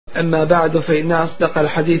أما بعد فإن أصدق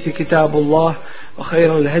الحديث كتاب الله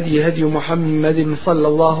وخير الهدي هدي محمد صلى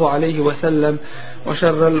الله عليه وسلم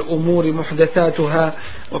وشر الأمور محدثاتها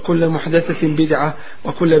وكل محدثة بدعة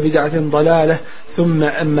وكل بدعة ضلالة ثم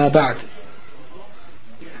أما بعد.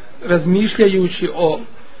 Razmišljajući o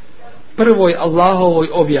prvoj Allahovoj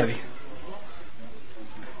objavi,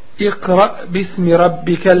 Iqra bismi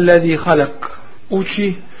rabbika alladhi khalaq,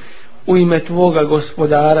 uči u ime tvoga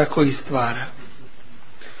gospodara koji stvara.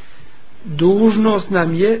 Dužnost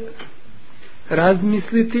nam je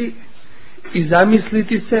razmisliti i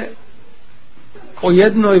zamisliti se o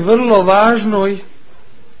jednoj vrlo važnoj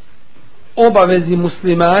obavezi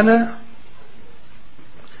muslimana,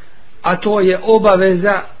 a to je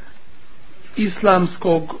obaveza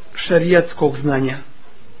islamskog šerijatskog znanja.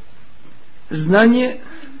 Znanje,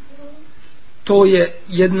 to je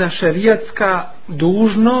jedna šerijatska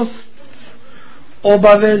dužnost,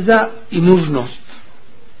 obaveza i nužnost.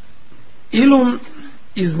 Ilum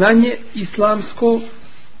i znanje islamsko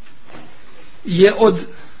je od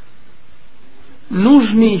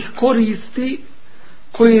nužnih koristi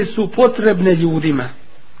koje su potrebne ljudima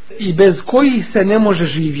i bez kojih se ne može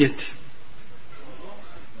živjeti.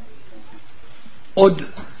 Od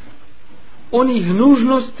onih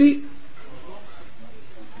nužnosti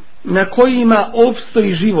na kojima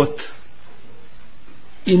opstoji život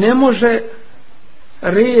i ne može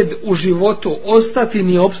red u životu ostati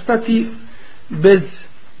ni opstati bez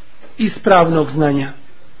ispravnog znanja.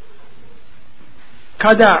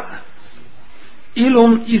 Kada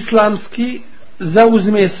ilum islamski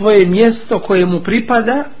zauzme svoje mjesto koje mu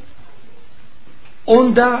pripada,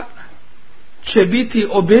 onda će biti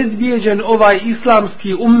obezbijeđen ovaj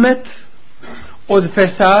islamski ummet od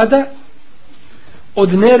fesada,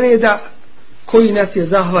 od nereda koji nas je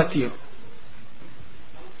zahvatio,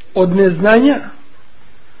 od neznanja,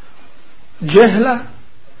 džehla,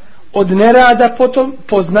 od nerada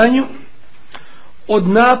po znanju, od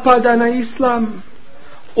napada na islam,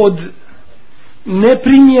 od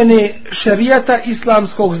neprimjene šerijata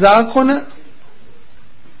islamskog zakona,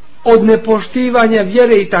 od nepoštivanja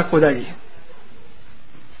vjere i tako dalje.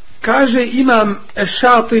 Kaže imam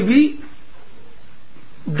Šatibi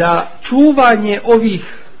da čuvanje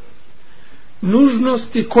ovih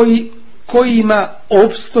nužnosti kojima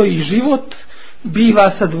opstoji život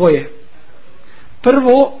biva sa dvoje.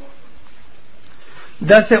 Prvo,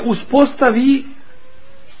 da se uspostavi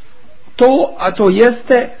to, a to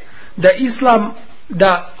jeste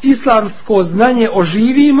da islamsko znanje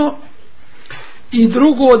oživimo, i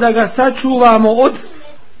drugo, da ga sačuvamo od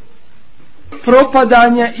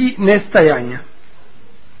propadanja i nestajanja.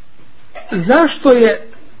 Zašto je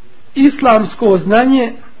islamsko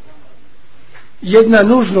znanje jedna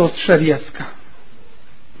nužnost šerijatska?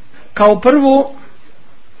 Kao prvo,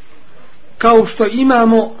 kao što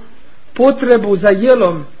imamo potrebu za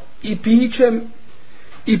jelom i pićem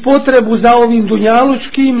i potrebu za ovim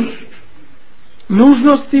dunjalučkim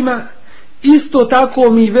nužnostima, isto tako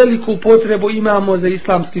mi veliku potrebu imamo za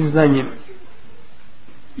islamskim znanjem,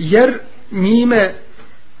 jer njime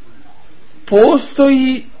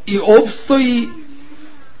postoji i opstoji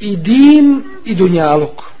i din i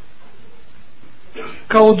dunjaluk.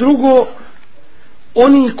 Kao drugo,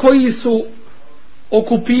 oni koji su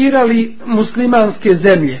okupirali muslimanske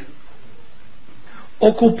zemlje,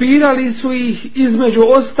 okupirali su ih između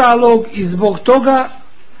ostalog i zbog toga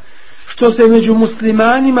što se među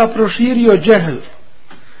muslimanima proširio džehl,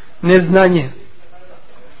 neznanje,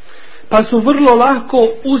 pa su vrlo lako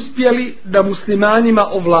uspjeli da muslimanima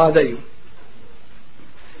ovladaju.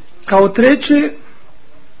 Kao treće,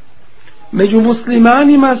 među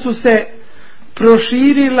muslimanima su se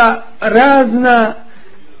proširila razna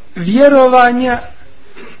vjerovanja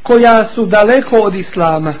koja su daleko od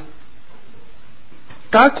islama,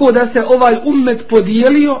 tako da se ovaj ummet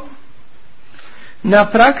podijelio na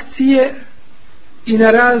frakcije i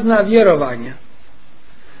na razna vjerovanja,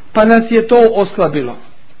 pa nas je to oslabilo.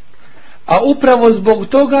 A upravo zbog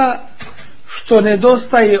toga što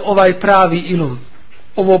nedostaje ovaj pravi ilum,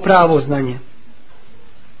 ovo pravo znanje.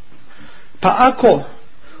 Pa ako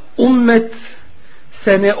ummet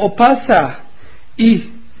se ne opasa i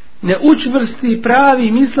ne učvrsti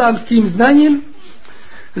pravim islamskim znanjem,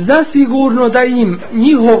 zasigurno da im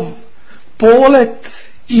njihov polet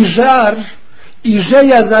i žar i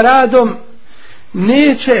želja za radom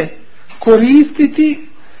neće koristiti,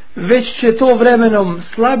 već će to vremenom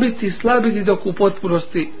slabiti dok u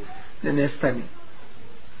potpunosti ne nestane.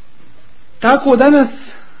 Tako danas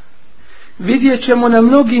vidjet ćemo na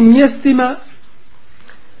mnogim mjestima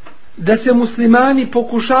da se muslimani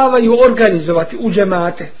pokušavaju organizovati u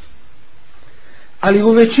džemate, Ali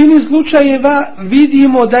u većini slučajeva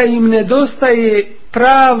vidimo da im nedostaje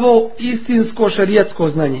pravo istinsko šerijatsko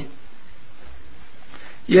znanje.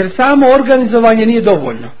 Jer samo organizovanje nije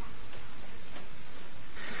dovoljno.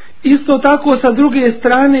 Isto tako sa druge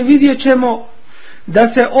strane vidjet ćemo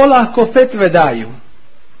da se olako fetve daju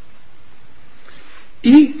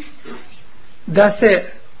i da se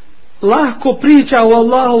lahko priča o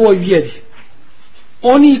Allahovoj vjeri.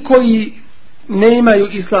 Oni koji ne imaju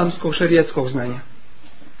islamskog šerijatskog znanja.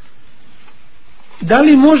 Da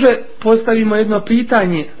li može, postavimo jedno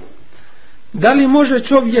pitanje, da li može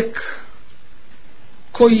čovjek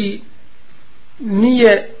koji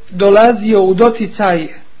nije dolazio u doticaj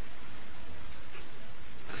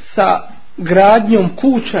sa gradnjom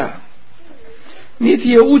kuća, niti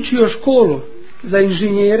je učio školu za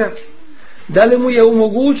inženjera, da li mu je u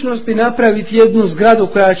mogućnosti napraviti jednu zgradu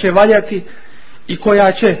koja će valjati i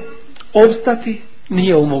koja će opstati?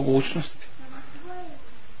 Nije u mogućnosti.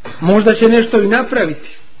 Možda će nešto i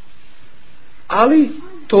napraviti, ali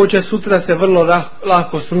to će sutra se vrlo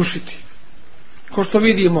lako srušiti. Ko što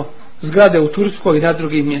vidimo zgrade u Turskoj i na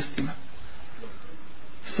drugim mjestima.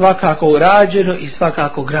 Svakako rađeno i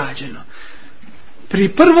svakako građeno. Pri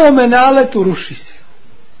prvome naletu ruši se.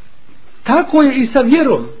 Tako je i sa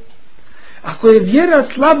vjerom. Ako je vjera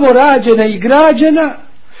slabo rađena i građena,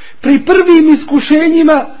 pri prvim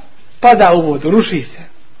iskušenjima pada u vodu, ruši se.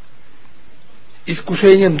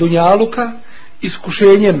 Iskušenjem dunjaluka,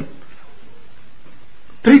 iskušenjem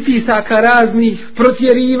pritisaka raznih,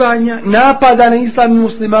 protjerivanja, napada na islam i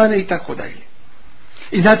muslimane i tako dalje.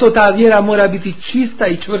 I zato ta vjera mora biti čista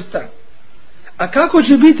i čvrsta. A kako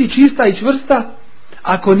će biti čista i čvrsta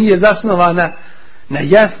ako nije zasnovana na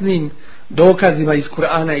jasnim dokazima iz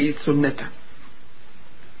Kur'ana i sunneta?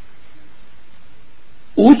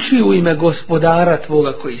 Uči u ime gospodara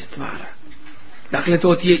tvoga koji stvara. Dakle,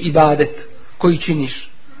 to ti je ibadet koji činiš.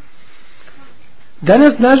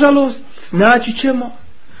 Danas, nažalost, naći ćemo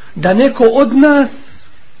da neko od nas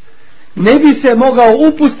ne bi se mogao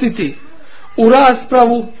upustiti u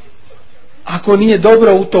raspravu, ako nije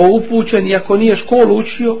dobro u to upućen i ako nije školu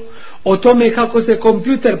učio, o tome kako se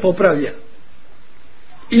kompjuter popravlja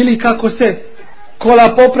ili kako se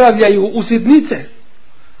kola popravljaju u sitnice,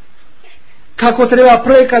 kako treba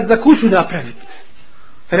projekat za kuću napraviti.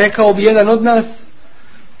 Rekao bi jedan od nas,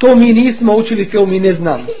 to mi nismo učili, to mi ne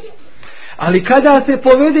znamo. Ali kada se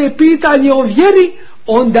povede pitanje o vjeri,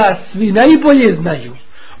 onda svi najbolje znaju.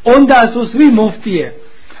 Onda su svi muftije.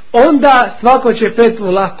 Onda svako će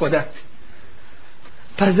fetvu lako dati.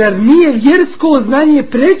 Pa zar nije vjersko znanje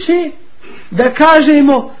preče da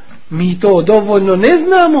kažemo mi to dovoljno ne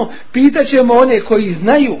znamo, pitaćemo one koji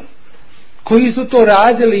znaju, koji su to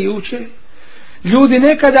radili i uče. Ljudi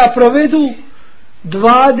nekada provedu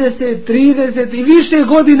 20, 30 i više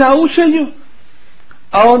godina učenju,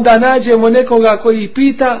 a onda nađemo nekoga koji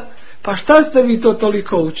pita, pa šta ste vi to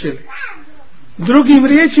toliko učili? Drugim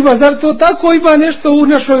riječima, zar to tako ima nešto u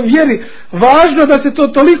našoj vjeri važno da se to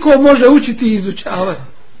toliko može učiti i izučavati?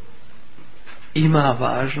 Ima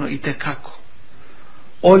važno i tekako.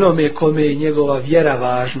 Onome kome je njegova vjera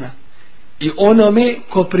važna i onome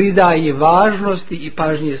ko pridaje važnosti i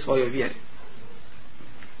pažnje svojoj vjeri.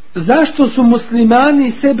 Zašto su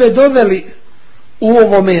muslimani sebe doveli u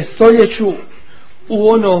ovome stoljeću u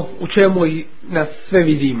ono u čemu i nas sve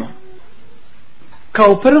vidimo?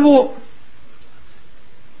 Kao prvo,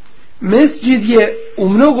 mesdžid je u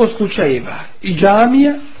mnogo slučajeva i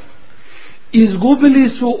džamija izgubili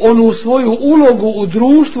su onu svoju ulogu u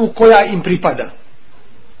društvu koja im pripada.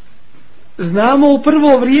 Znamo u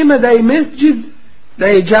prvo vrijeme da je mesdžid, da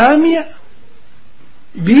je džamija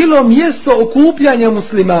bilo mjesto okupljanja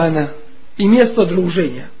muslimana i mjesto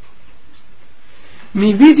druženja.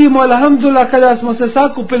 Mi vidimo, alhamdulillah, kada smo se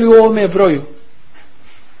sakupili u ovome broju,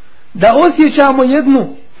 da osjećamo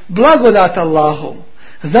jednu blagodat Allahovu,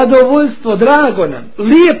 zadovoljstvo, drago nam,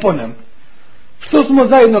 lijepo nam, što smo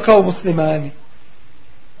zajedno kao muslimani,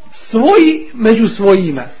 svoji među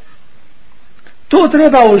svojima. To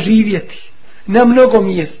treba oživjeti na mnogo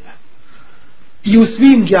mjesta i u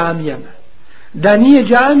svim džamijama. Da nije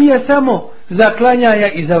džamija samo za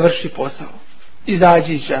klanjaja i završi posao,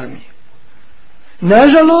 izađi iz džamije.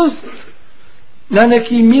 Nažalost, na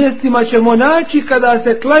nekim mjestima ćemo naći kada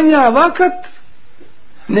se klanja vakat,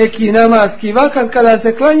 neki namazski vakat, kada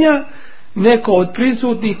se klanja, neko od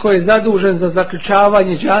prisutnih koji je zadužen za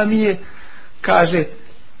zaključavanje džamije kaže,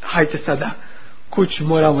 hajte sada kući,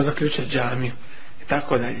 moramo zaključati džamiju i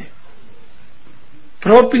tako dalje.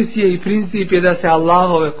 Propis je i princip je da se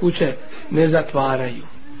Allahove kuće ne zatvaraju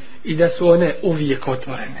i da su one uvijek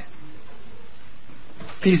otvorene.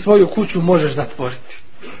 Ti svoju kuću možeš zatvoriti,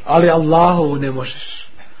 ali Allahovu ne možeš.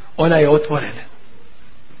 Ona je otvorena.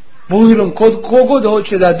 Bujrom, kogod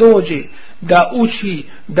hoće da dođe, da uči,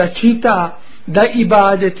 da čita, da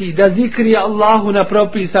ibadeti, da zikri Allahu na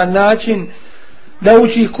propisan način, da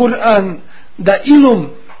uči Kur'an, da ilum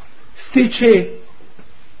stiče,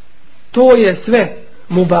 to je sve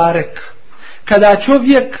mubarek. Kada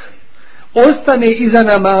čovjek ostane iza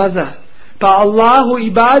namaza, pa Allahu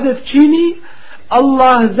ibadet čini,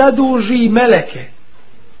 Allah zaduži meleke,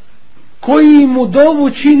 koji mu dovu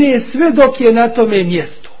čine sve dok je na tome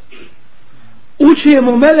mjestu. Uče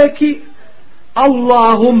mu meleki,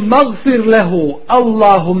 Allahumma gfir lehu,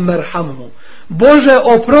 Allahumma rhamhu, Bože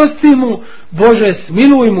oprosti mu, Bože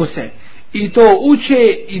smiluj mu se. I to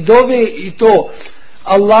uče i dove i to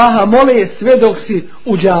Allaha mole sve dok si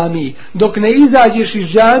u džamiji, dok ne izađeš iz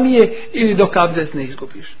džamije ili dok abdest ne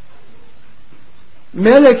izgubiš.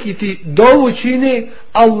 Meleki ti dovu čine,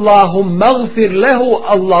 Allahumma gfir lehu,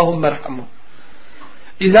 Allahumma rhamhu.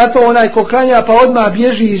 I zato onaj ko klanja pa odmah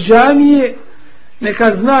bježi iz džamije,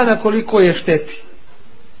 neka zna na koliko je šteti.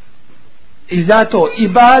 I zato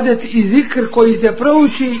ibadet i zikr koji se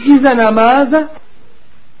prouči iza namaza,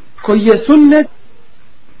 koji je sunnet,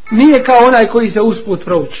 nije kao onaj koji se usput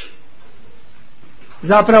prouči.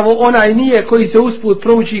 Zapravo onaj nije koji se usput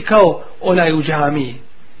prouči kao onaj u džamiji.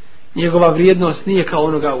 Njegova vrijednost nije kao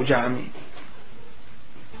onoga u džamiji.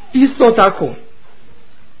 Isto tako,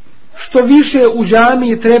 što više u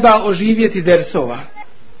džamiji treba oživjeti dersova.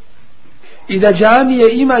 I da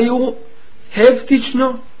džamije imaju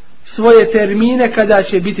heftično svoje termine kada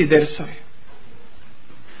će biti dersovi.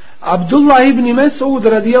 Abdullah ibn Mes'ud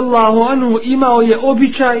radijallahu anhu imao je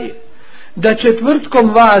običaj da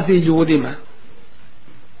četvrtkom vazi ljudima.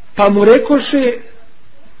 Pa mu rekoše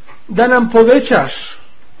da nam povećaš,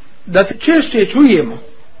 da te češće čujemo.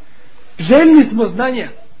 Željni smo znanja.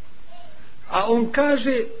 A on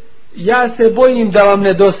kaže, ja se bojim da vam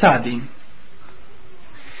ne dosadim.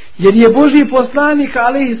 Jer je Božji poslanik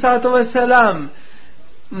alejhi salatu vesselam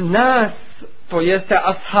nas, to jeste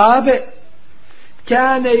ashabe,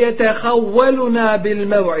 kane yatakhawwaluna bil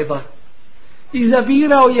maw'idha,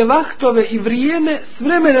 izabirao je vaktove i vrijeme s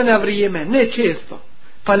vremena na vrijeme, ne često,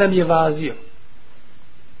 pa nam je vazio.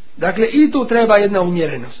 Dakle, i tu treba jedna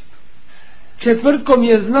umjerenost. Četvrtkom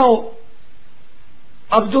je znao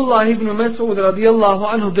Abdullah ibn Mes'ud radijallahu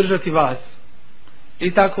anhu držati vaz.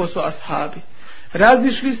 I tako su ashabi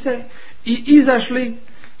razišli se i izašli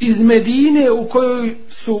iz Medine u kojoj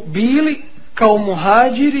su bili kao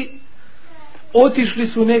muhađiri. Otišli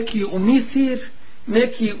su neki u Misir,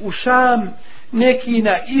 neki u Šam, neki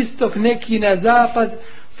na istok, neki na zapad.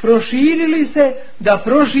 Proširili se da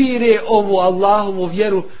prošire ovu Allahovu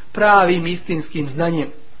vjeru pravim istinskim znanjem.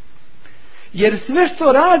 Jer sve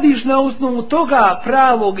što radiš na osnovu toga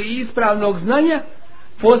pravog i ispravnog znanja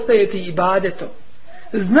postaje ti ibadetom.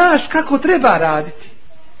 Znaš kako treba raditi.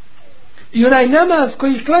 I onaj namaz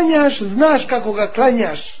koji klanjaš, znaš kako ga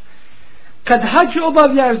klanjaš. Kad hađ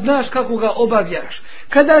obavljaš, znaš kako ga obavljaš.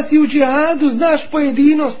 Kada si u džihadu, znaš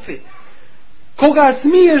pojedinosti. Koga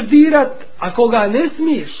smiješ dirat, a koga ne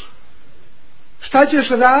smiješ. Šta ćeš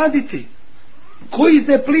raditi? Koji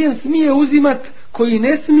se plijen smije uzimat, koji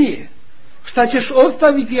ne smije. Šta ćeš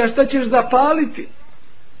ostaviti, a šta ćeš zapaliti?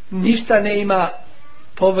 Ništa ne ima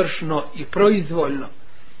površno i proizvoljno.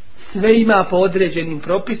 Sve ima po određenim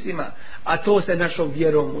propisima, a to se našom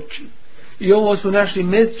vjerom uči. I ovo su naši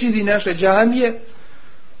mesdžidi, naše džamije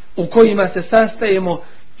u kojima se sastajemo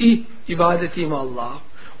i ibadetimo Allah.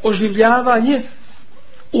 Oživljavanje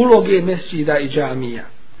uloge mesdžida i džamija.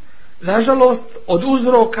 Nažalost, od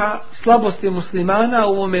uzroka slabosti muslimana u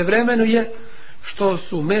ovome vremenu je što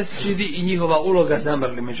su mesdžidi i njihova uloga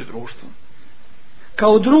zamrli među društvom.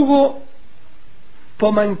 Kao drugo,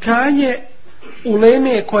 pomanjkanje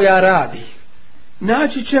uleme koja radi.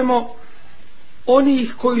 Naći ćemo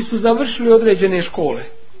onih koji su završili određene škole,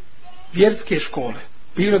 vjerske škole,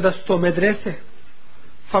 bilo da su to medrese,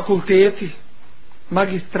 fakulteti,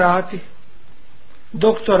 magistrati,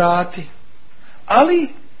 doktorati, ali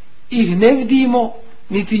ih ne vidimo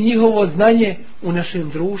niti njihovo znanje u našem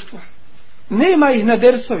društvu. Nema ih na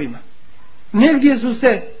dersovima. Negdje su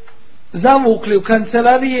se zavukli u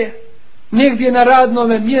kancelarije, negdje na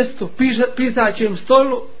radnome mjestu, pisaćem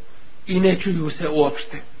stolu i ne čuju se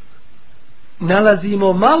uopšte.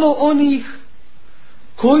 Nalazimo malo onih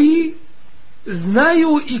koji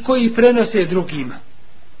znaju i koji prenose drugima.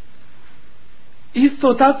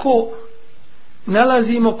 Isto tako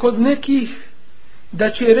nalazimo kod nekih da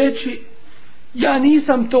će reći, ja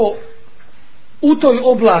nisam to u toj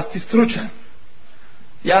oblasti stručan.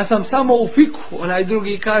 Ja sam samo u fiku. Onaj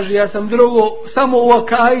drugi kaže, ja sam drugo samo u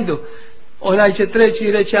akaidu. onaj će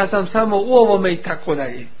treći reći ja sam samo u ovome i tako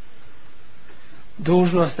dalje.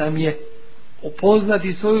 Dužnost nam je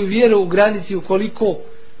upoznati svoju vjeru u granici ukoliko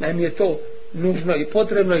nam je to nužno i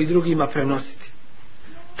potrebno i drugima prenositi.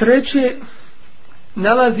 Treće,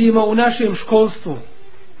 nalazimo u našem školstvu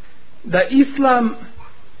da islam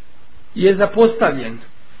je zapostavljen,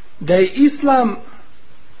 da je islam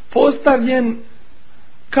postavljen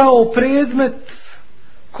kao predmet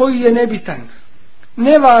koji je nebitan,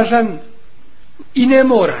 nevažan i ne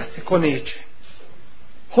mora se ko neće.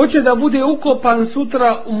 Hoće da bude ukopan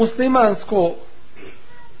sutra u muslimansko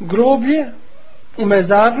groblje, u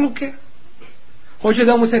mezarluke, hoće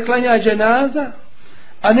da mu se klanja dženaza,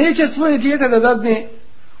 a neće svoje dijete da dadne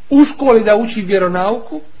u školi da uči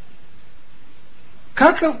vjeronauku.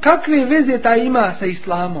 Kakve veze ta ima sa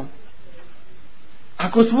islamom?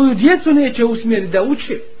 Ako svoju djecu neće usmjeriti da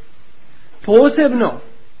uče, posebno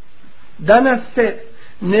danas se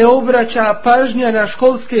ne obraća pažnja na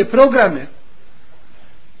školske programe,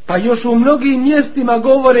 pa još u mnogim mjestima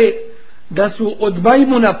govore da su od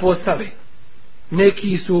majmuna postali.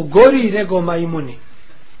 Neki su gori nego majmuni.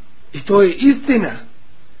 I to je istina.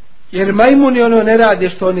 Jer majmuni ono ne rade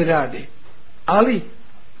što oni rade. Ali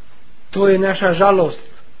to je naša žalost.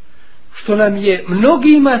 Što nam je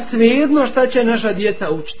mnogima svejedno šta će naša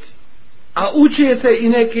djeca učiti. A uče se i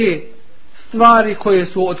neke stvari koje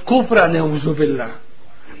su od kufra neuzubila.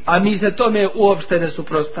 A mi se tome uopšte ne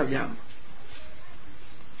suprotstavljamo.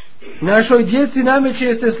 Našoj djeci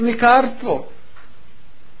nameće se slikarstvo,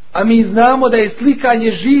 a mi znamo da je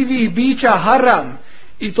slikanje živih bića haram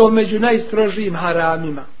i to među najstrožijim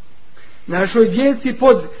haramima. Našoj djeci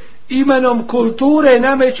pod imenom kulture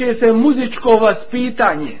nameće se muzičko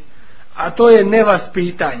vaspitanje, a to je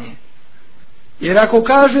nevaspitanje. Jer ako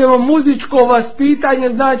kažemo muzičko vaspitanje,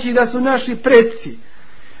 znači da su naši preci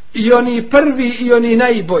i oni prvi i oni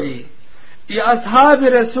najbolji i ashabi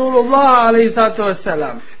Resulullah a.s.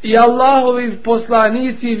 i Allahovi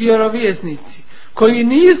poslanici i vjerovjesnici koji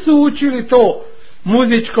nisu učili to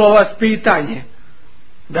muzičko vaspitanje,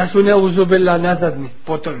 da su neuzubila nazadni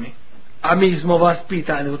potomni, a mi smo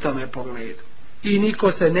vaspitani u tome pogledu. I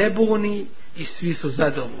niko se ne buni i svi su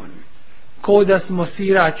zadovoljni. Ko da smo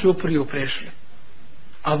sira čupriju prešli.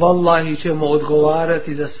 A vallahi ćemo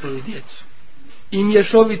odgovarati za svoju djecu. I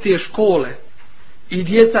mješovite škole i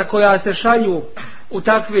djeca koja se šalju u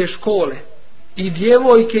takve škole i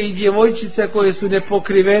djevojke i djevojčice koje su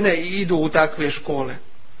nepokrivene i idu u takve škole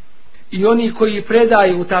i oni koji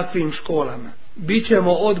predaju u takvim školama, bit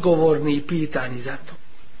ćemo odgovorni i pitani za to.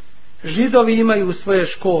 Židovi imaju svoje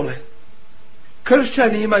škole,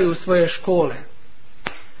 kršćani imaju svoje škole.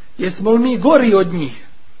 Jesmo li mi gori od njih?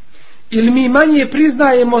 Ili mi manje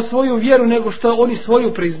priznajemo svoju vjeru nego što oni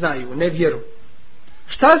svoju priznaju, ne vjeru?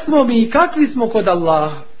 Šta smo mi i kakvi smo kod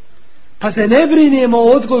Allaha? Pa se ne brinemo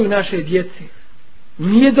o odgoju naše djeci.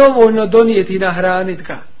 Nije dovoljno donijeti i nahraniti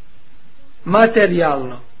ga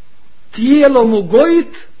materijalno, tijelo mu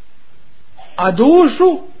gojit, a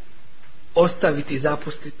dušu ostaviti,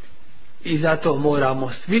 zapustiti. I zato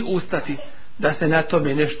moramo svi ustati da se na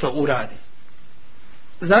tome nešto uradi.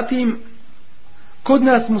 Zatim, kod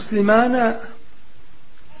nas muslimana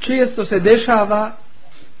često se dešava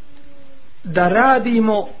da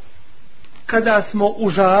radimo kada smo u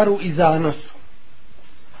žaru i zanosu,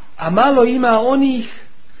 a malo ima onih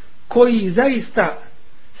koji zaista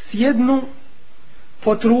sjednu,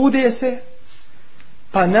 potrude se,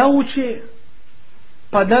 pa nauče,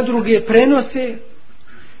 pa na druge prenose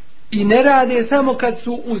i ne rade samo kad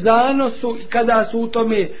su u zanosu i kada su u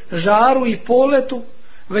tome žaru i poletu,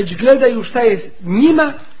 već gledaju šta je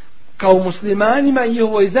njima kao muslimanima i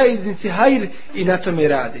ovoj zajednici hajr i na tome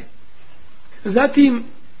rade. Zatim,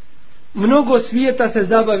 mnogo svijeta se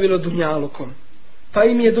zabavilo dunjalukom, pa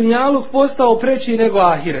im je dunjaluk postao preći nego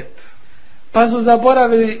ahiret, pa su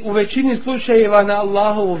zaboravili u većini slučajeva na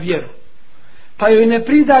Allahovu vjeru, pa joj ne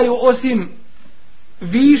pridaju osim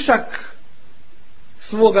višak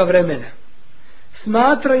svoga vremena.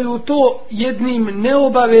 Smatraju to jednim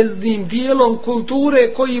neobaveznim dijelom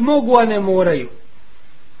kulture koji mogu, a ne moraju.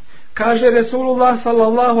 Kaže Resulullah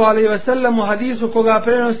sallallahu alaihi ve sellem u hadisu koga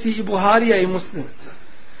prenosi i Buharija i Muslim: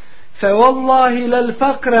 fa wallahi lal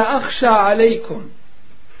faqra akhsha alejkum,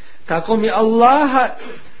 tako mi Allaha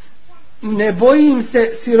ne bojim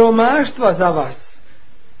se siromaštva za vas,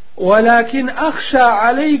 walakin akhsha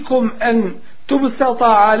alejkum an tubsata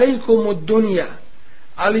alejkum ad dunya,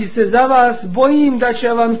 ali se za vas bojim da će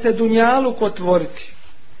vam se dunjaluk otvoriti,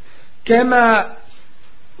 kema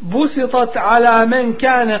busitat ala men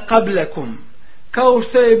kane qablakum, kao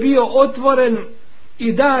što je bio otvoren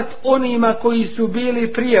i dat onima koji su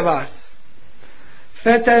bili prije vas.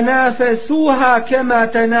 fetenafesuha kema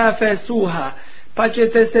tenafesuha, pa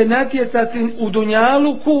ćete se natjecati u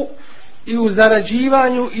dunjaluku i u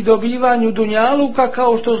zarađivanju i dobivanju dunjaluka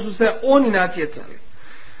kao što su se oni natjecali.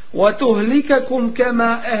 وَتُهْلِكَكُمْ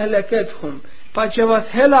كَمَا أَهْلَكَتْهُمْ, pa će vas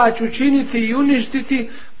helać učiniti i uništiti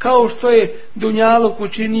kao što je dunjaluk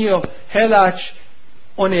učinio helać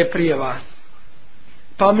one prije vas.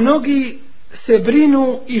 Pa mnogi se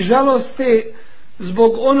brinu i žaloste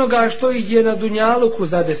zbog onoga što ih je na dunjaluku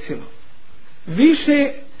zadesilo,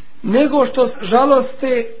 više nego što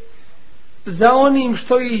žaloste za onim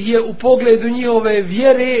što ih je u pogledu njihove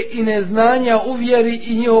vjere i neznanja u vjeri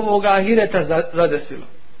i njihovog ahireta zadesilo.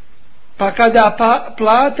 Pa kada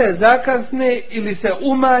plate zakasne ili se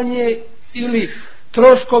umanje ili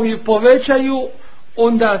troškovi povećaju,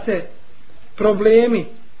 onda se problemi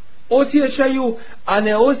osjećaju, a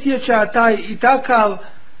ne osjeća taj i takav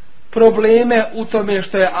probleme u tome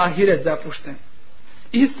što je ahiret zapušten.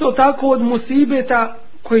 Isto tako od musibeta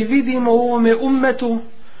koji vidimo u ovome ummetu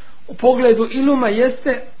u pogledu iluma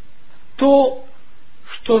jeste to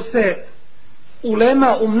što se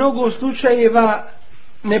ulema u mnogo slučajeva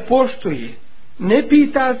ne poštuje, ne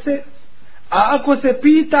pita se, a ako se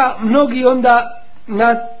pita, mnogi onda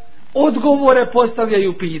na odgovore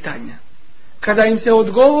postavljaju pitanja. Kada im se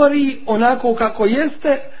odgovori onako kako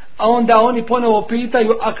jeste, a onda oni ponovo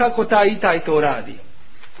pitaju, a kako taj i taj to radi.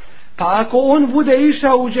 Pa ako on bude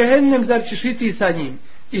išao u džehennem, zar ćeš iti sa njim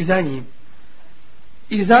i za njim?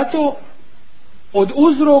 I zato od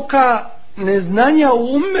uzroka neznanja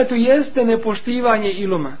u ummetu jeste nepoštivanje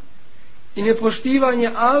iluma i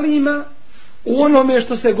nepoštivanje alima u onome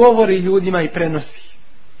što se govori ljudima i prenosi.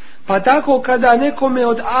 Pa tako kada nekome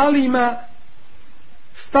od alima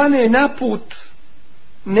stane na put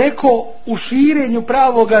neko u širenju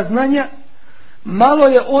pravoga znanja, malo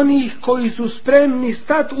je onih koji su spremni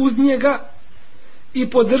stati uz njega i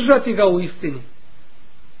podržati ga u istini.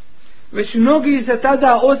 Već mnogi se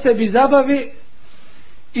tada o sebi zabave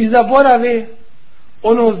i zaborave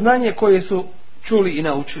ono znanje koje su čuli i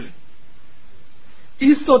naučili.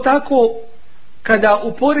 Isto tako kada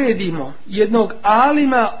uporedimo jednog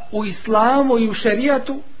alima u islamu i u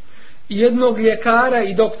šerijatu i jednog ljekara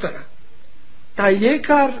i doktora, taj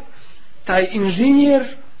ljekar, taj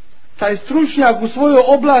inženjer, taj stručnjak u svojoj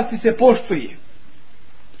oblasti se poštuje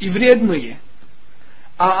i vrijednuje,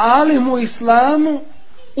 a alim u islamu,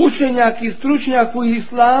 učenjak i stručnjak u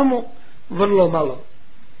islamu vrlo malo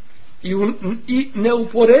i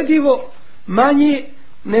neuporedivo manje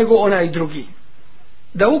nego onaj drugi.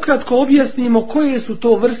 Da ukratko objasnimo koje su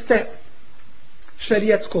to vrste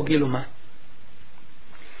šerijatskog iluma.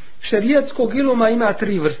 Šerijatskog iluma ima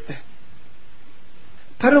 3 vrste.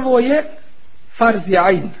 Prvo je farzi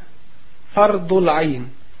ain, fardul ain.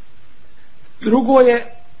 Drugo je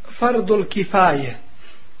fardul kifaje.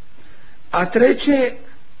 A treće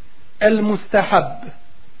el mustahab.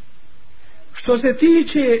 Što se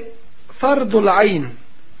tiče fardul ain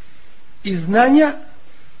i znanja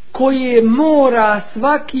koje mora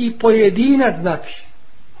svaki pojedinac znati,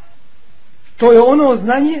 to je ono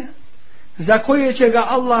znanje za koje će ga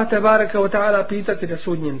Allah tebaraka wa ta'ala pitati na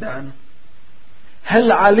sudnjem danu.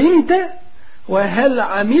 Hel alimte wa hel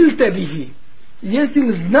amilte bihi, jesi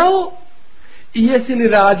li znao i jesi li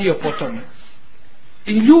radio po tome?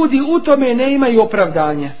 I ljudi u tome ne imaju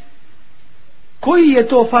opravdanja. Koji je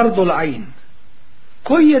to fardul ain?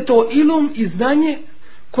 Koji je to ilum i znanje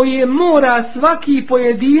koje mora svaki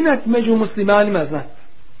pojedinac među muslimanima znati?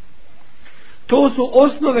 To su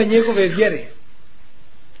osnove njegove vjere.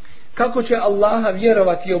 Kako će Allaha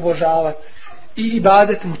vjerovati i obožavati i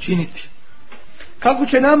ibadet mu činiti? Kako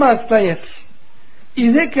će namaz klanjati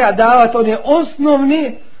i zekat davati, one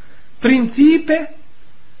osnovne principe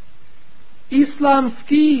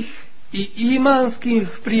islamskih i imanskih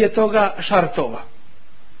prije toga šartova.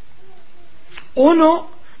 Ono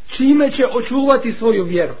čime će očuvati svoju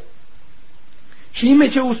vjeru,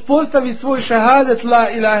 čime će uspostaviti svoj šahadet la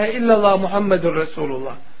ilaha illallah Muhammedur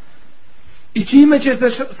Rasulullah i čime će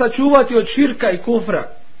se sačuvati od širka i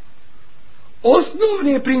kufra.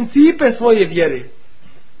 Osnovne principe svoje vjere,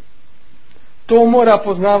 to mora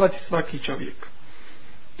poznavati svaki čovjek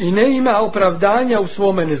i ne ima opravdanja u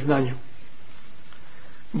svome neznanju.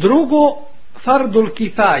 Drugo, fardul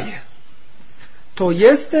kifaje, to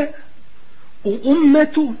jeste u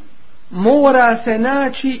ummetu mora se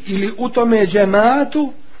naći, ili u tome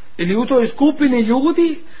džematu ili u toj skupini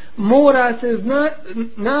ljudi mora se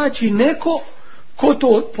naći neko ko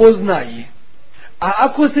to poznaje. A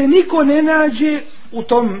ako se niko ne nađe u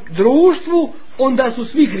tom društvu, onda su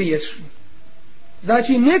svi griješni.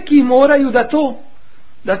 Znači neki moraju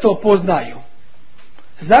da to poznaju.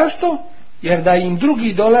 Zašto? jer da im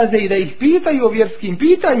drugi dolaze i da ih pitaju o vjerskim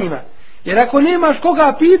pitanjima, jer ako nemaš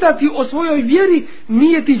koga pitati o svojoj vjeri,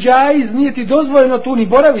 nije ti džaiz, nije ti dozvoljeno tu ni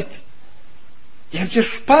boraviti, jer ćeš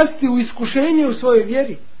pasti u iskušenje u svojoj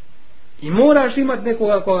vjeri i moraš imati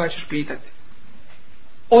nekoga koga ćeš pitati.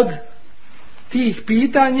 Od tih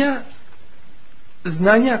pitanja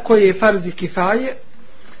znanja koje je farz kifaje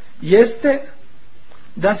jeste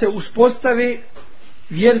da se uspostave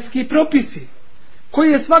vjerski propisi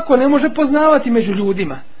koje svako ne može poznavati među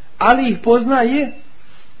ljudima, ali ih poznaje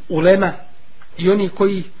ulema i oni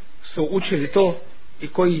koji su učili to i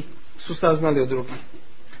koji su saznali od drugih.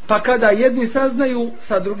 Pa kada jedni saznaju,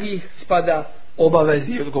 sa drugih spada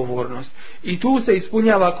obavezi i odgovornost. I tu se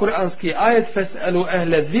ispunjava kuranski ajet fes'alu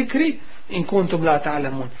ahle zikri in kuntum la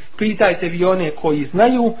ta'lamun. Pitajte vi one koji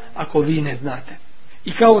znaju ako vi ne znate.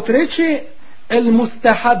 I kao treće, el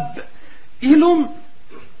mustahab, ilum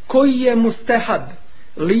koji je mustahab,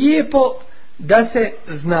 lijepo da se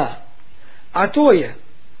zna, a to je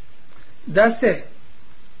da se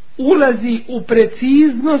ulazi u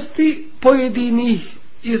preciznosti pojedinih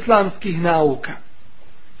islamskih nauka.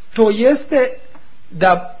 To jeste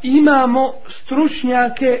da imamo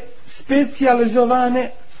stručnjake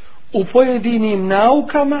specijalizovane u pojedinim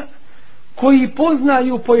naukama koji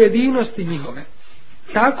poznaju pojedinosti njihove.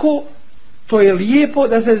 Tako to je lijepo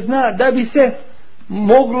da se zna, da bi se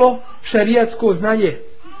moglo šerijatsko znanje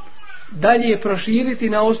dalje proširiti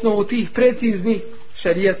na osnovu tih preciznih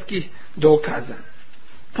šerijatskih dokaza.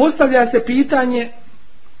 Postavlja se pitanje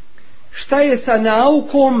šta je sa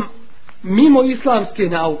naukom mimo islamske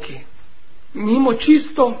nauke, mimo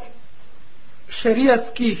čisto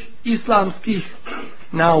šerijatskih islamskih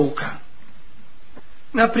nauka.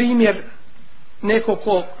 Na primjer, neko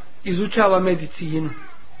ko izučava medicinu,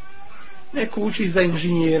 neko uči za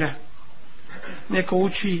inženjera, neko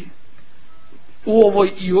uči u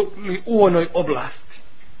ovoj i u onoj oblasti.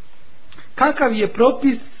 Kakav je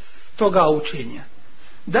propis toga učenja?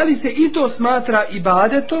 Da li se i to smatra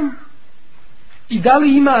ibadetom i da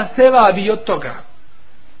li ima sevabi od toga?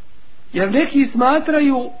 Jer neki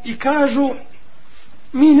smatraju i kažu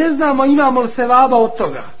mi ne znamo imamo li sevaba od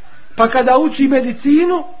toga. Pa kada uči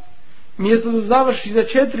medicinu, mjesto da završi za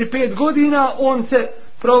 4-5 godina, on se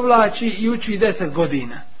provlači i uči 10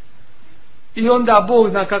 godina. I onda Bog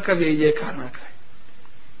zna kakav je i ljekar na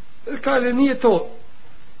kraju. Kaže, nije to,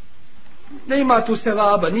 ne ima tu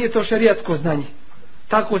sevaba, nije to šerijatsko znanje.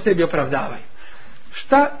 Tako sebi opravdavaju.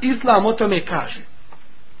 Šta Islam o tome kaže?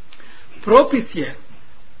 Propis je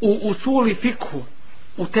u usuli fikhu,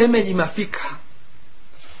 u temeljima fikha,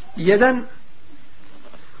 jedan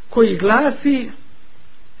koji glasi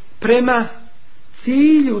prema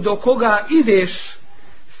cilju do koga ideš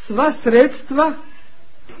sva sredstva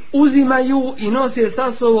uzimaju i nose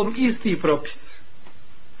sa sobom isti propis.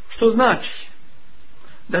 Što znači?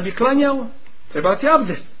 Da bi klanjao, treba ti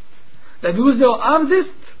abdest. Da bi uzeo abdest,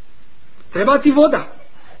 treba ti voda.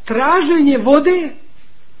 Traženje vode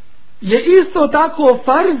je isto tako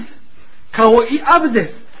farz kao i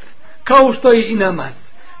abdest, kao što je i namaz.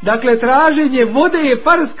 Dakle, traženje vode je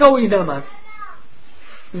farz kao i namaz.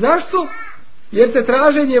 Zašto? Jer te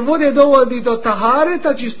traženje vode dovodi do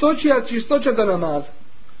tahareta, čistoća do namaza.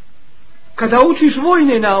 Kada učiš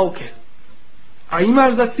vojne nauke, a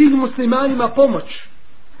imaš za cilj muslimanima pomoć,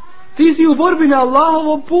 ti si u borbi na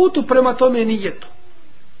Allahovom putu, prema tome nijetu.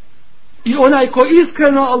 I onaj ko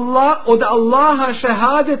iskreno od Allaha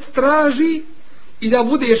šehadet traži i da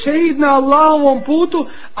bude šehid na Allahovom putu,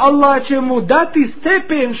 Allah će mu dati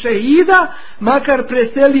stepen šehida, makar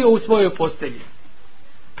preselio u svojoj postelji.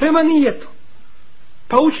 Prema nijetu.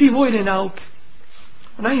 Pa uči vojne nauke.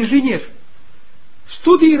 Onaj inženjer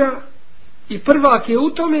studira i prvak je u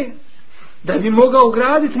tome da bi mogao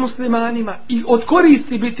graditi muslimanima i od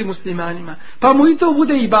koristi biti muslimanima. Pa mu i to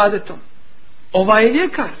bude ibadetom. Ovaj je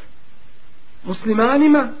ljekar.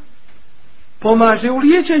 Muslimanima pomaže u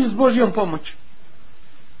liječenju s Božjom pomoći.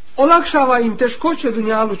 Olakšava im teškoće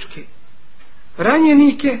dunjalučke.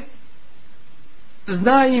 Ranjenike,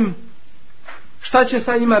 zna im šta će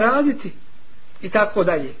sa njima raditi i tako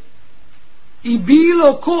dalje. I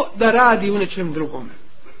bilo ko da radi u nečem drugom.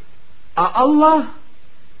 A Allah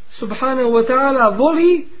subhanahu wa ta'ala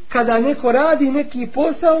voli kada neko radi neki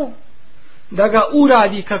posao da ga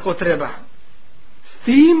uradi kako treba. S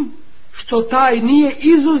tim što taj nije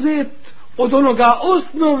izuzet od onoga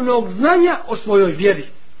osnovnog znanja o svojoj vjeri.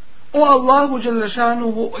 O Allahu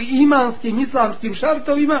dželešanuhu, o imanskim, islamskim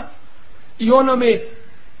šartovima i onome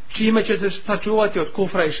čime će se sačuvati od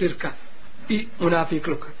kufra i širka i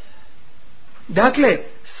munafikluka. Dakle,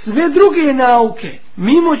 sve druge nauke,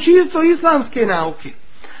 mimo čisto islamske nauke,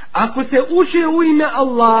 ako se uče u ime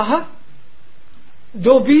Allaha,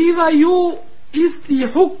 dobivaju isti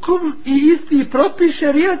hukm i isti propis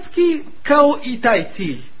šerijatski kao i taj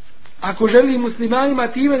cilj. Ako želi muslimanima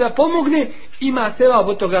time da pomogne, ima sevap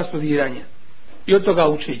od toga studiranja i od toga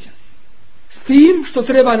učenja. S tim što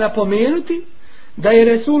treba napomenuti da je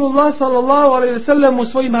Resulullah sallallahu alejhi ve sellem u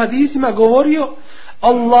svojim hadisima govorio: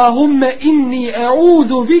 Allahumme inni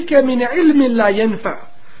a'udhu bike min ilmin la yanfa.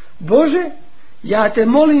 Bože, ja te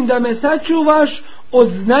molim da me sačuvaš od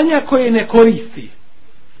znanja koje ne koristi.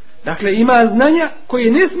 Dakle, ima znanja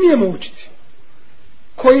koje ne smijemo učiti,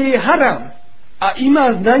 koje je haram, a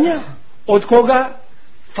ima znanja od koga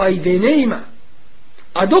fajde ne ima.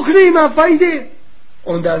 A dok ne ima fajde,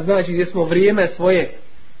 onda znači da smo vrijeme svoje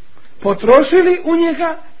potrošili u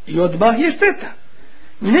njega i odmah je šteta.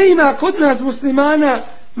 Ne ima kod nas muslimana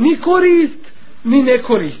ni korist, ni ne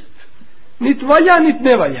korist. Nit valja, nit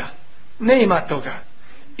ne valja. Ne ima toga.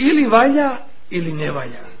 Ili valja, ili ne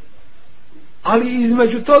valja. Ali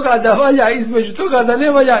između toga da valja, između toga da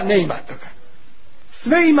ne valja, ne ima toga.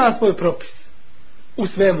 Sve ima svoj propis. U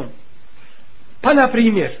svemu. Pa na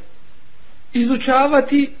primjer,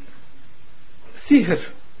 izučavati sihr,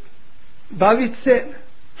 baviti se,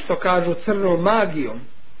 što kažu, crnom magijom,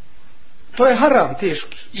 to je haram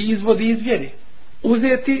teški i izvodi iz vjere.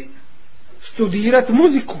 Uzeti, studirati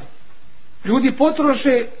muziku. Ljudi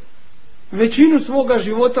potroše većinu svoga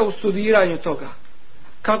života u studiranju toga.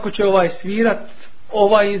 Kako će ovaj svirat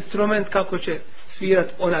ovaj instrument, kako će svirat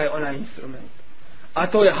onaj instrument. A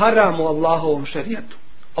to je haram u Allahovom šerijatu,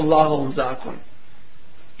 Allahovom zakonu.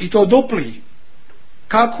 I to dupli.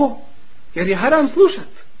 Kako? Jer je haram slušat.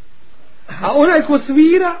 A onaj ko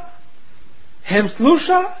svira, hem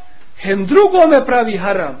sluša, hem drugome pravi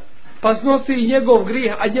haram, pa snosi i njegov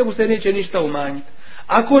grijeh, a njemu se neće ništa umanjiti.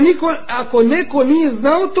 Ako neko nije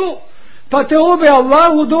znao to, pa te obe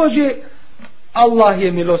Allahu dođe, Allah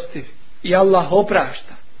je milostiv i Allah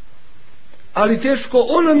oprašta. Ali teško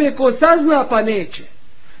onome ko sazna pa neće.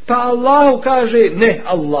 Pa Allahu kaže ne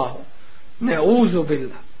Allahu, ne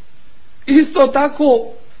uzubillah. Isto tako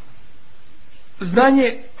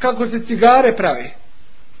znanje kako se cigare prave.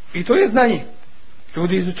 I to je znanje.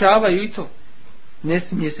 Ljudi izučavaju i to. Ne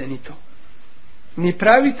smije se ni to. Ni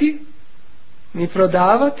praviti, ni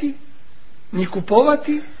prodavati, ni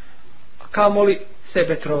kupovati, a kamoli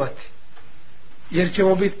sebe trovati. Jer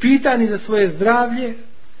ćemo biti pitani za svoje zdravlje,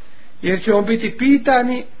 jer ćemo biti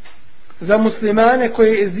pitani za muslimane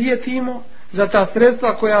koje ezijetimo, za ta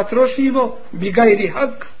sredstva koja trošimo, bigajri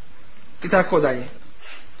hak i tako dalje.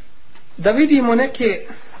 Da vidimo neke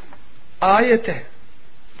ajete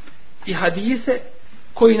i hadise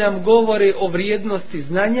koji nam govore o vrijednosti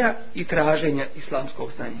znanja i traženja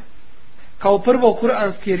islamskog znanja. Kao prvo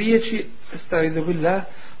kuranske riječi, estaizubillah,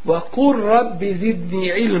 wa kur rabbi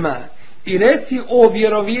zidni ilma, i reci o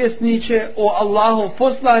vjerovjesniče, o Allahov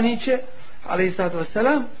poslaniće, alejhisalatu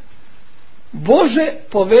vesselam, Bože,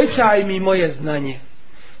 povećaj mi moje znanje.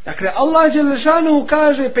 Dakle, Allah dželešanu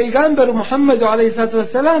kaže pejgamberu Muhammedu alejhisalatu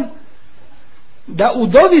vesselam da u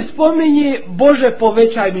dovi spominje Bože,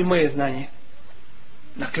 povećaj mi moje znanje.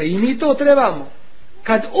 Dakle, i mi to trebamo.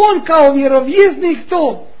 Kad on kao vjerovjesnik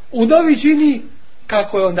to u dovi čini,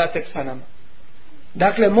 kako je onda tek sa nama.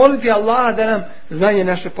 Dakle, moliti Allaha da nam znanje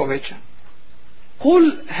naše poveća.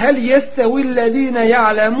 Kul hel yastawi alladhina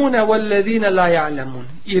ya'lamuna walladhina la ya'lamun.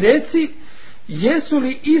 I reci, jesu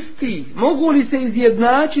li isti, mogu li se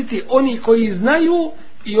izjednačiti oni koji znaju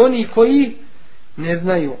i oni koji ne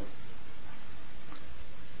znaju.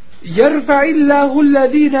 Yarfa illahu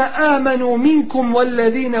alladhina amanu minkum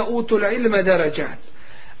walladhina utul ilma darajat.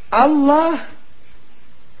 Allah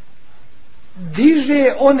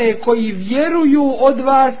diže one koji vjeruju od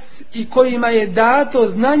vas i kojima je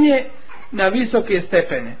dato znanje na visoke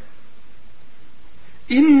stepene.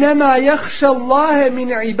 Innama yakhsha Allaha min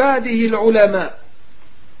ibadihi al-ulama.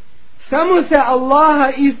 Samo se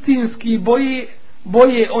Allaha istinski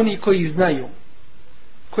boje oni koji znaju,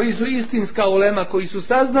 koji su istinska ulema, koji su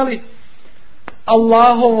saznali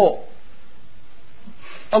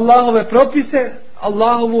Allahove propise,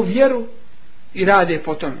 Allahovu vjeru i rade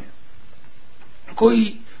po tome,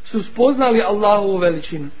 koji su spoznali Allahovu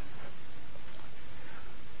veličinu.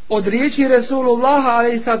 Od riječi Resulullaha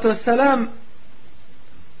alejhisalatu vesselam,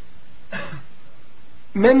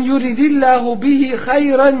 men yuridillahu bihi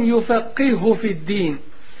khayran yufaqihu fid din,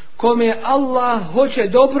 kome Allah hoće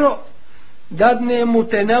dobro, dadne mu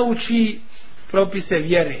te nauči propise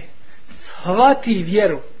vjere, shvati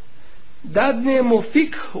vjeru, dadne mu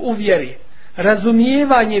fikh u vjeri,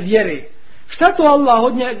 razumijevanje vjere. Šta to Allah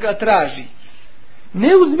od njega traži?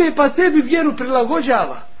 Ne uzme pa sebi vjeru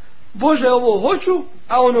prilagođava. Bože, ovo hoću,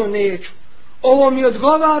 a ono neću. Ovo mi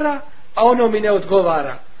odgovara, a ono mi ne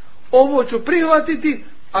odgovara. Ovo ću prihvatiti,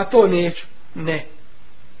 a to neću. Ne.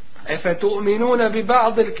 Efetu'minuna bi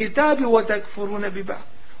ba'dil kitabi wa takfuruna bi ba'd.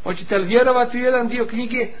 Hoćete li vjerovati u jedan dio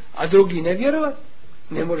knjige, a drugi ne vjerovati?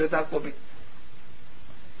 Ne može tako biti.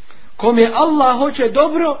 Kome Allah hoće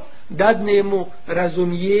dobro, dadne mu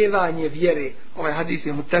razumijevanje vjere. Ovaj hadis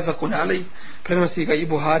je muttafaqun alejh, prenosi ga i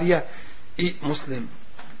Buharija i Muslim.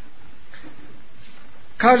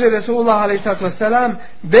 Kaže Resulullah a.s.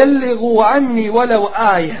 Belligu anni walau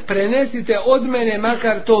aje, prenesite od mene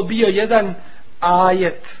makar to bio jedan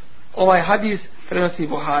ajet. Ovaj hadis prenosi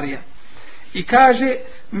Buharija. I kaže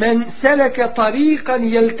men seleke tariqan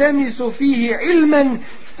jeltemisu fihi ilmen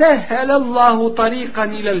sehele Allahu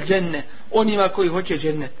tariqan ilal dženne. Onima koji hoće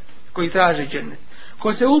džennet, koji traže džennet.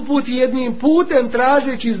 Ko se uputi jednim putem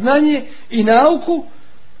tražeći znanje i nauku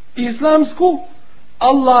islamsku,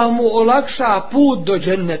 Allah mu olakša put do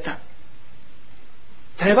dženneta.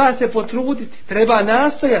 Treba se potruditi, treba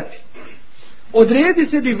nastojati. Odredi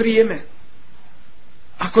sebi vrijeme.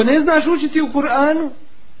 Ako ne znaš učiti u Kur'anu,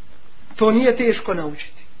 to nije teško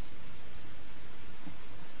naučiti.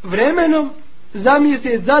 Vremenom, za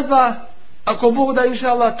mjesec, za dva, ako Bog da inša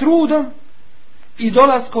Allah trudom i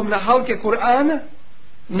dolaskom na halke Kur'ana,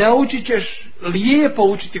 naučit ćeš lijepo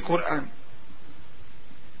učiti Kur'an.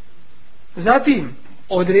 Zatim,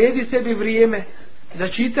 odredi sebi vrijeme za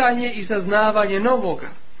čitanje i saznavanje novoga.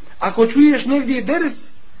 Ako čuješ negdje ders,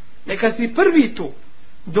 neka si prvi tu,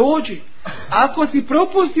 dođi. Ako si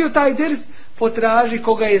propustio taj ders, potraži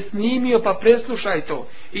koga je snimio pa preslušaj to.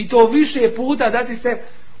 I to više puta da ti se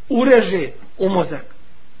ureže u mozak,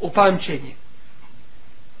 u pamćenje.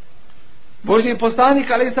 Božji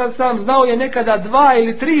poslanik, ali sad sam znao je nekada 2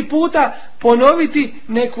 ili 3 puta ponoviti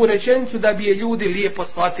neku rečenicu da bi je ljudi lijepo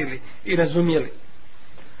shvatili i razumjeli.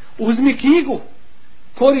 Uzmi knjigu,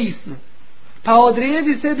 korisnu, pa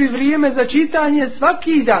odredi sebi vrijeme za čitanje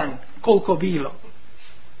svaki dan, koliko bilo.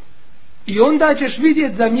 I onda ćeš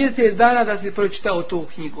vidjeti za mjesec dana da si pročitao tu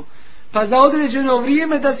knjigu. Pa za određeno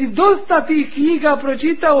vrijeme da si dosta tih knjiga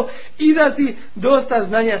pročitao i da si dosta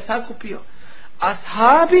znanja sakupio.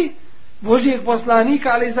 Ashabi Božijeg poslanika,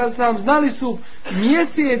 ali sad sam znali su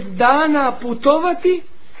mjesec dana putovati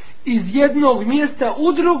iz jednog mjesta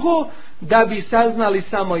u drugo da bi saznali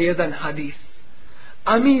samo jedan hadis.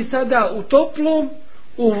 A mi sada u toplom,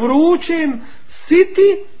 u vrućem,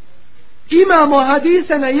 siti imamo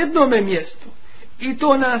hadise na jednome mjestu. I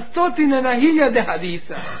to na stotine, na hiljade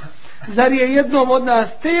hadisa. Zar je jednom od nas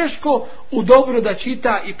teško u dobro da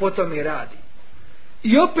čita i potom i radi?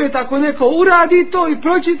 I opet ako neko uradi to i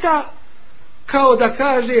pročita, kao da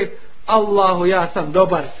kaže Allahu, ja sam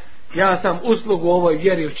dobar, ja sam uslugu ovoj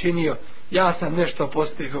vjeri učinio, ja sam nešto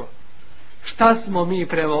postigao. Šta smo mi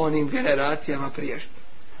prema onim generacijama priješnjim?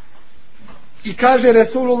 I kaže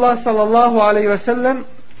Resulullah sallallahu alaihi ve sellem,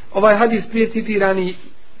 ovaj hadis prije citirani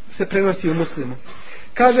se prenosi u Muslimu.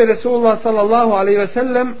 Kaže Resulullah sallallahu alaihi ve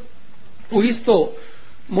sellem u isto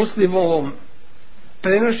Muslimovom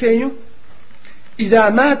prenošenju: Iza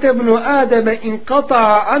mate ibnu Ademe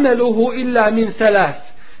inqata'a ameluhu illa min thalath.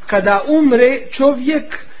 Kada umre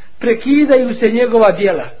čovjek, prekidaju se njegova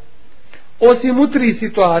djela, osim u 3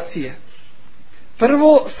 situacije.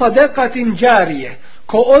 Prvo, sadekatin džarije,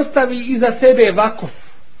 ko ostavi iza sebe vakuf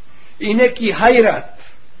i neki hajrat,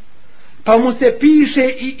 pa mu se piše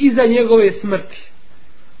i iza njegove smrti.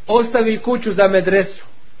 Ostavi kuću za medresu,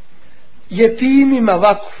 jetimima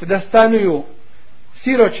vakuf da stanuju,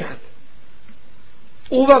 siročad.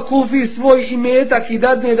 Uvakufi svoj imetak i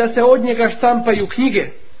dadne da se od njega štampaju knjige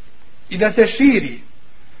i da se širi,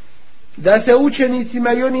 da se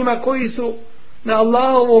učenicima i onima koji su na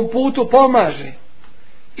Allahovom putu pomaže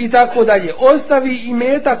i tako dalje. Ostavi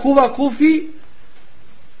imetak uvakufi,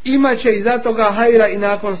 imaće iza toga hajra i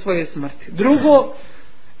nakon svoje smrti. Drugo,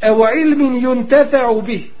 evo ilmin yuntefa'u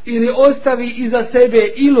bih, ili ostavi iza sebe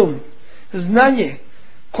ilum, znanje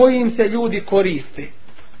kojim se ljudi koriste.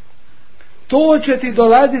 To će ti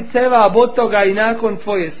dolaziti sevab od toga i nakon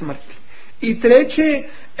tvoje smrti. I treće,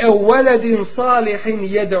 ev veledin salihin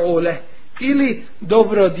jed'u leh, ili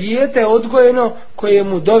dobro dijete odgojeno koje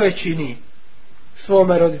mu dove čini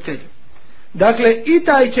svome roditelju. Dakle, i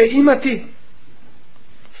taj će imati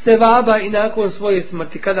sevaba i nakon svoje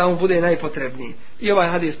smrti, kada mu bude najpotrebniji. I ovaj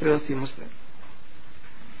hadis prenosi Muslim.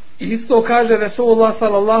 Isto kaže Resulullah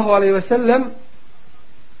sallallahu alaihi ve sellem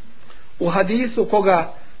u hadisu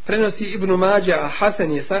koga prenosi Ibn Mađa, a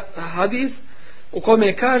Hasan je hadis, u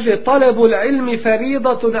kome kaže: talabul ilmi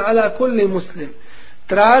faridatun ala kulli muslim.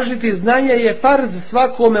 Tražiti znanje je farz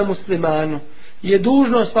svakome muslimanu, je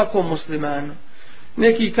dužno svakom muslimanu.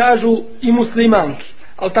 Neki kažu i muslimanki,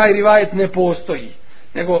 ali taj rivajet ne postoji.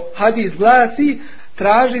 Nego hadis glasi,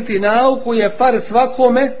 tražiti nauku je par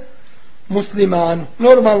svakome muslimanu.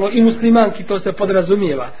 Normalno i muslimanki to se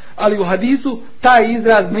podrazumijeva, ali u hadisu taj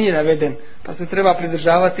izraz nije naveden, pa se treba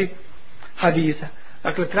pridržavati hadisa.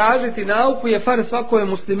 Dakle, tražiti nauku je par svakome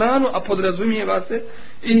muslimanu, a podrazumijeva se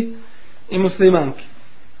i muslimanki.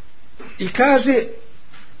 I kaže,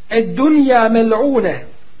 ed dunja mel'une,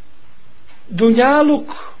 dunjaluk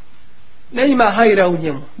ne ima hajra u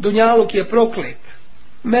njemu, dunjaluk je proklet,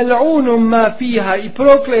 mel'unum ma fiha, i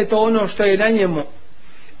prokleto ono što je na njemu,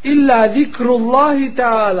 illa zikrullahi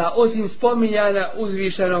ta'ala, osim spominjana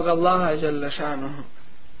uzvišenog Allaha jalla šanuhu,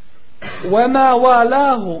 wama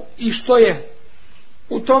walahu, i što je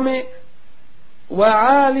u tome, wa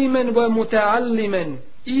alimen wa muta'allimen,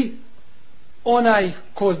 i onaj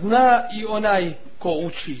ko zna i onaj ko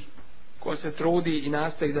uči, ko se trudi i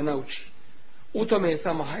nastoji da nauči. U tome je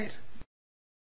samo hajr.